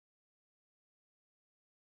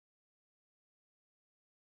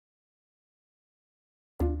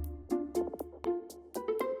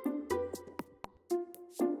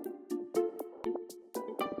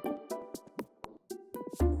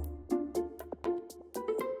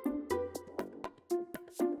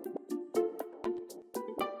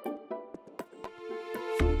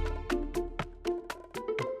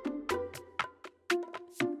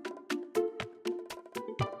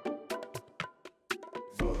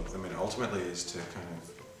ultimately is to kind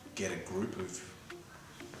of get a group of,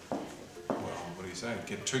 well, what do you say?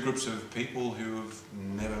 Get two groups of people who have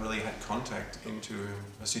never really had contact into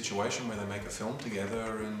a situation where they make a film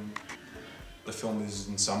together, and the film is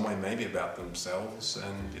in some way maybe about themselves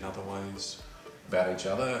and in other ways about each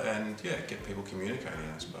other, and yeah, get people communicating,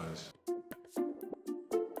 I suppose.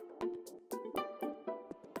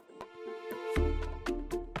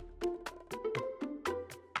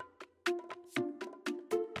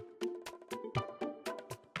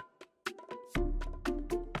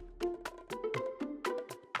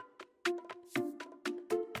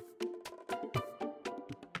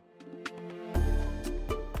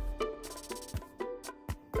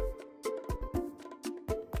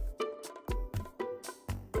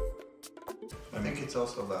 I think it's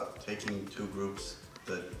also about taking two groups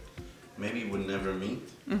that maybe would never meet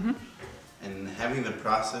and having the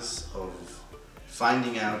process of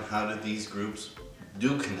finding out how do these groups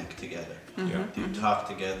do connect together, do talk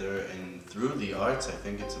together, and through the arts I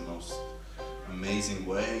think it's the most amazing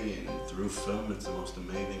way, and through film it's the most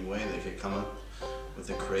amazing way. They can come up with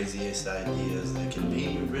the craziest ideas, they can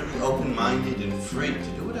be really open-minded and free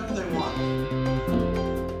to do whatever they want.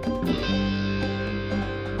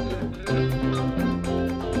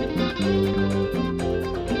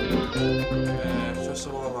 First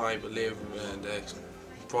of all, I believe the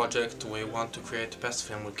project, we want to create the best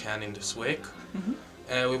film we can in this week.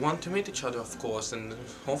 We want to meet each other, of course, and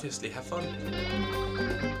obviously have fun.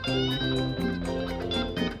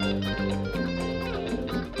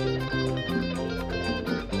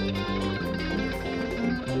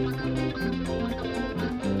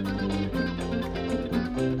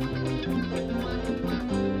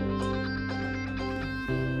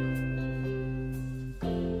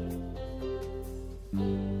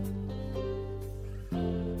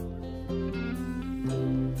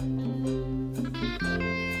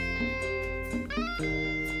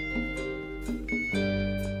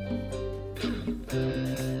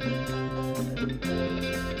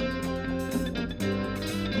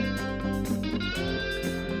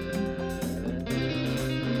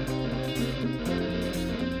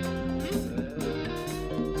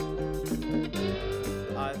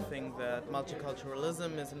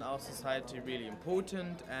 Multiculturalism is in our society really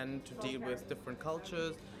important, and to deal with different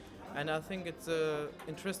cultures, and I think it's an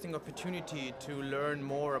interesting opportunity to learn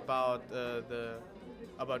more about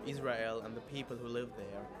about Israel and the people who live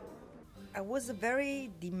there. It was a very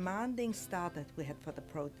demanding start that we had for the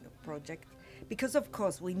project, because of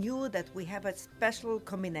course we knew that we have a special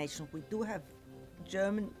combination. We do have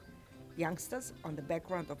German youngsters on the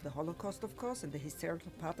background of the Holocaust, of course, and the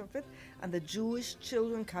historical part of it, and the Jewish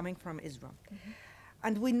children coming from Israel.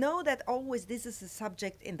 And we know that always this is a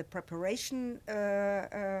subject in the preparation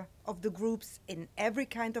of the groups, in every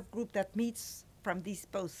kind of group that meets from these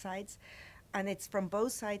both sides. And it's from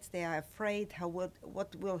both sides they are afraid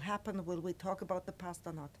what will happen, will we talk about the past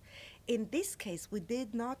or not. In this case, we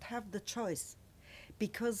did not have the choice,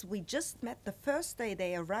 because we just met the first day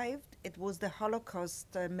they arrived. It was the Holocaust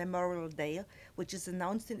Memorial Day, which is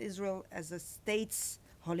announced in Israel as a state's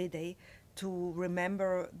holiday to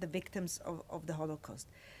remember the victims of the Holocaust.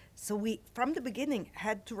 So we, from the beginning,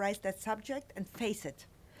 had to raise that subject and face it.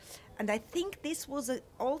 And I think this was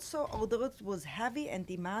also, although it was heavy and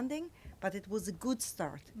demanding, but it was a good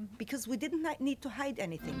start, because we didn't need to hide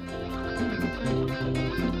anything.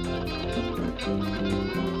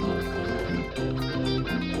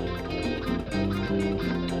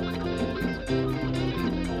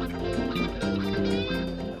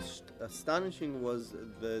 Astonishing was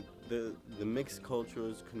that the mixed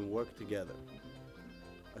cultures can work together.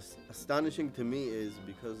 Astonishing to me is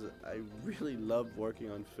because I really love working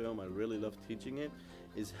on film, I really love teaching it,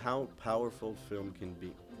 is how powerful film can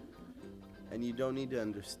be. And you don't need to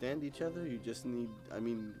understand each other, you just need, I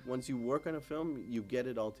mean, once you work on a film, you get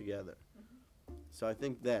it all together. So I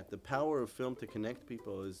think that the power of film to connect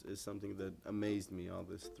people is something that amazed me all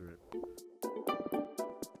this through.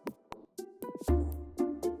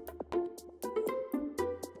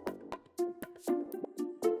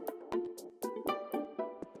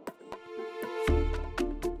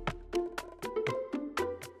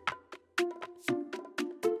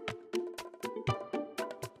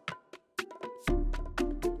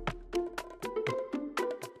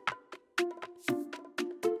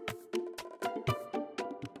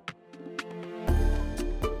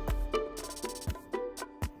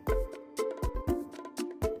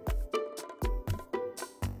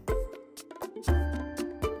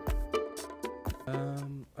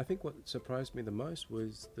 I think what surprised me the most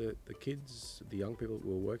was that the kids, the young people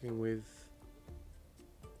we were working with,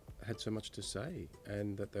 had so much to say,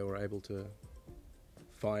 and that they were able to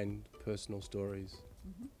find personal stories.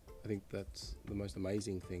 I think that's the most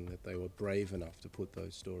amazing thing, that they were brave enough to put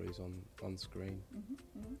those stories on screen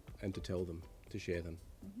and to tell them, to share them.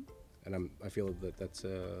 And I feel that that's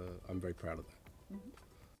I'm very proud of that.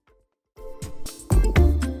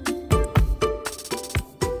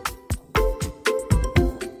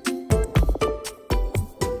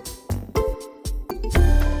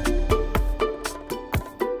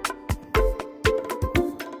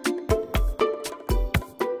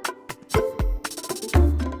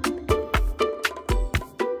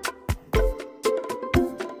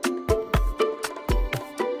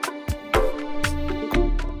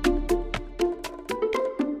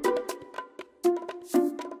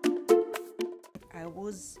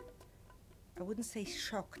 I wouldn't say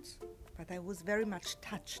shocked, but I was very much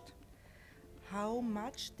touched how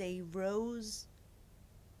much they rose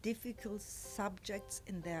difficult subjects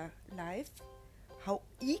in their life, how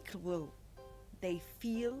equal they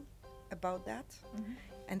feel about that.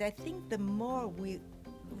 And I think the more we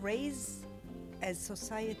raise as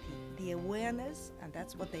society the awareness, and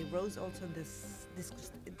that's what they rose also in this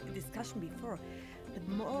discussion before, the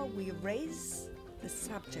more we raise the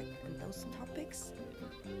subject and those topics,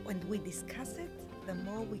 when we discuss it, the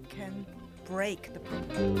more we can break the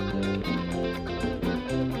problem.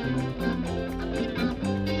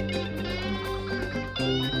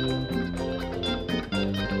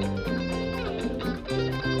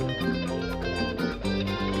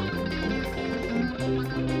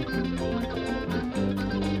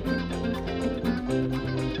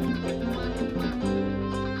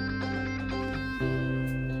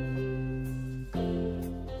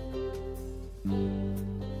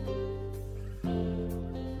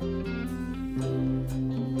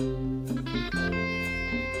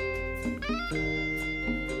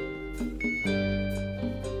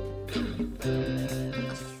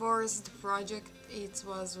 The project, it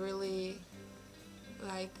was really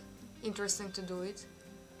interesting to do it,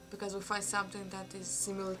 because we find something that is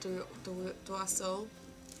similar to us all,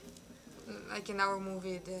 like in our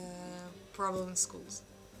movie, the problem in schools.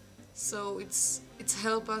 So it's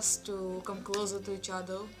helped us to come closer to each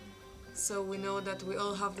other, so we know that we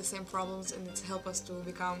all have the same problems, and it's helped us to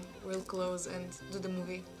become real close and do the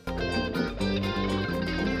movie.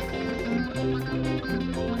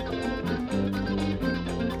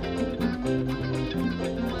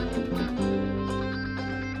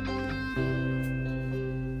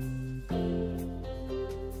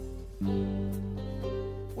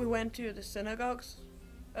 We went to the synagogues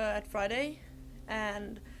at Friday,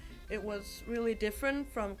 and it was really different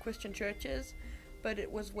from Christian churches, but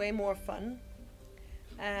it was way more fun,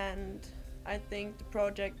 and I think the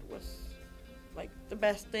project was the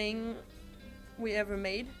best thing we ever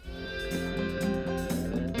made.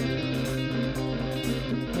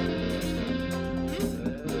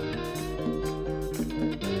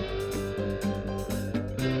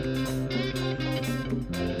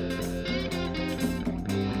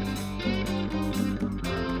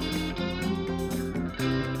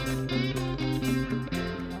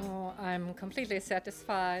 I'm completely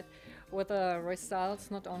satisfied with the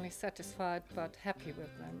results, not only satisfied but happy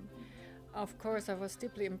with them. Of course, I was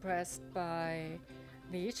deeply impressed by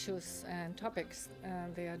the issues and topics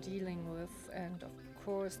they are dealing with, and of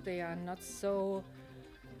course they are not so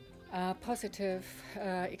positive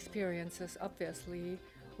experiences, obviously,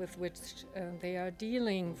 with which they are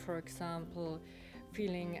dealing, for example,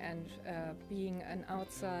 feeling and being an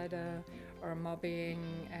outsider, or mobbing,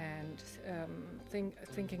 and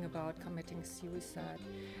thinking about committing suicide.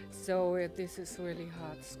 So this is really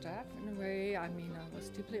hard stuff in a way. I mean, I was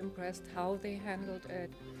deeply impressed how they handled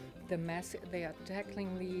it. They are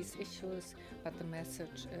tackling these issues, but the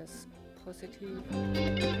message is positive.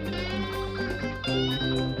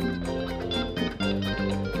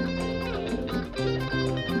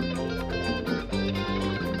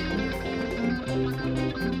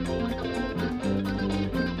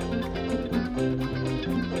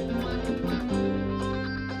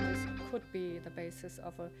 Be the basis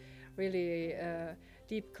of a really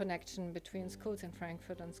deep connection between schools in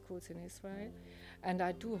Frankfurt and schools in Israel, and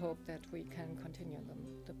I do hope that we can continue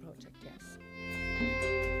the project, yes.